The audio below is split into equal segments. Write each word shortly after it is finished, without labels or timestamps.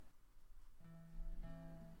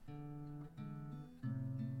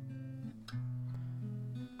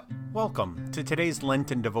Welcome to today's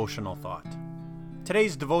Lenten devotional thought.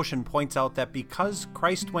 Today's devotion points out that because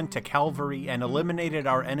Christ went to Calvary and eliminated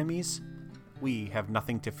our enemies, we have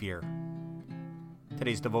nothing to fear.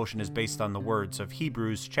 Today's devotion is based on the words of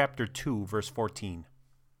Hebrews chapter 2, verse 14.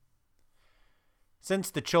 Since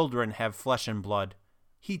the children have flesh and blood,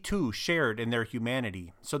 he too shared in their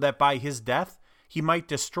humanity, so that by his death he might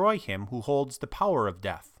destroy him who holds the power of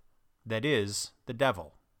death, that is, the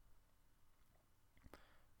devil.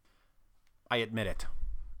 I admit it.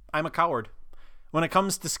 I'm a coward. When it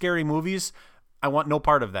comes to scary movies, I want no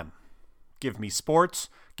part of them. Give me sports,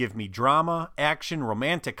 give me drama, action,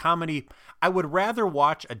 romantic comedy. I would rather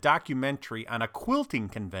watch a documentary on a quilting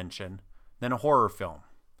convention than a horror film.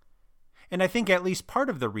 And I think at least part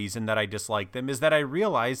of the reason that I dislike them is that I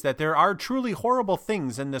realize that there are truly horrible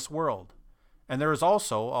things in this world, and there is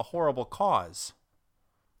also a horrible cause.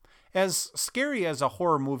 As scary as a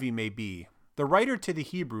horror movie may be, the writer to the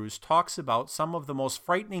Hebrews talks about some of the most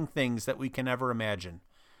frightening things that we can ever imagine.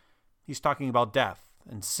 He's talking about death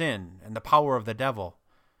and sin and the power of the devil.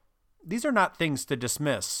 These are not things to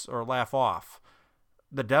dismiss or laugh off.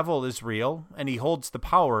 The devil is real, and he holds the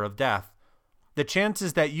power of death. The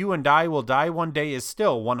chances that you and I will die one day is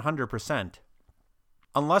still 100%.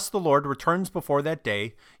 Unless the Lord returns before that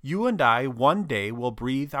day, you and I one day will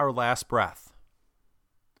breathe our last breath.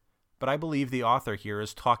 But I believe the author here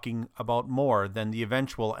is talking about more than the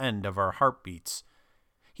eventual end of our heartbeats.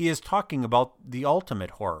 He is talking about the ultimate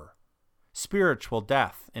horror, spiritual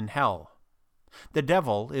death in hell. The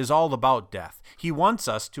devil is all about death. He wants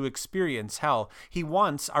us to experience hell. He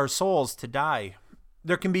wants our souls to die.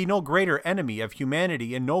 There can be no greater enemy of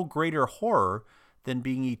humanity and no greater horror than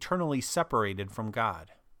being eternally separated from God.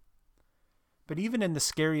 But even in the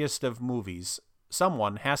scariest of movies,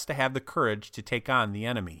 someone has to have the courage to take on the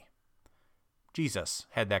enemy. Jesus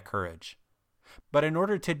had that courage. But in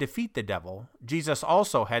order to defeat the devil, Jesus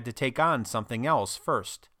also had to take on something else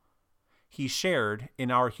first. He shared in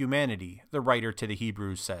our humanity, the writer to the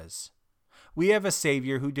Hebrews says. We have a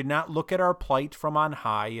Savior who did not look at our plight from on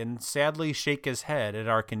high and sadly shake his head at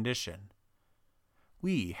our condition.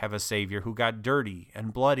 We have a Savior who got dirty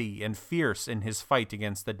and bloody and fierce in his fight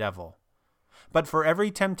against the devil. But for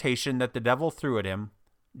every temptation that the devil threw at him,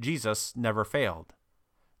 Jesus never failed.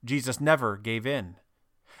 Jesus never gave in.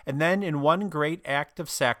 And then in one great act of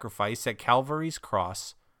sacrifice at Calvary's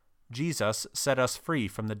cross, Jesus set us free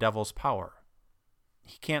from the devil's power.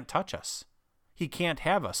 He can't touch us. He can't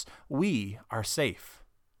have us. We are safe.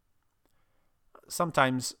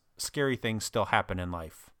 Sometimes scary things still happen in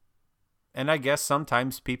life. And I guess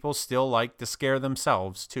sometimes people still like to scare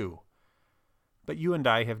themselves too. But you and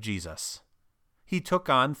I have Jesus. He took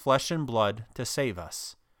on flesh and blood to save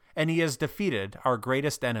us. And he has defeated our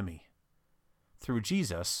greatest enemy. Through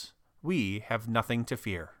Jesus, we have nothing to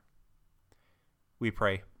fear. We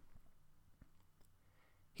pray.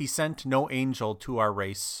 He sent no angel to our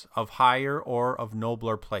race of higher or of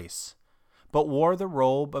nobler place, but wore the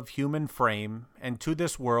robe of human frame, and to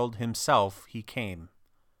this world himself he came.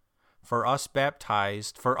 For us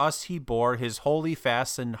baptized, for us he bore his holy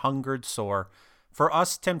fast and hungered sore, for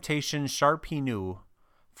us temptation sharp he knew,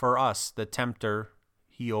 for us the tempter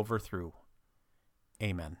he overthrew.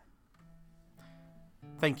 Amen.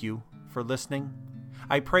 Thank you for listening.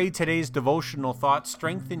 I pray today's devotional thought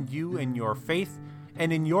strengthened you in your faith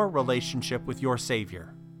and in your relationship with your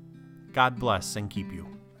Savior. God bless and keep you.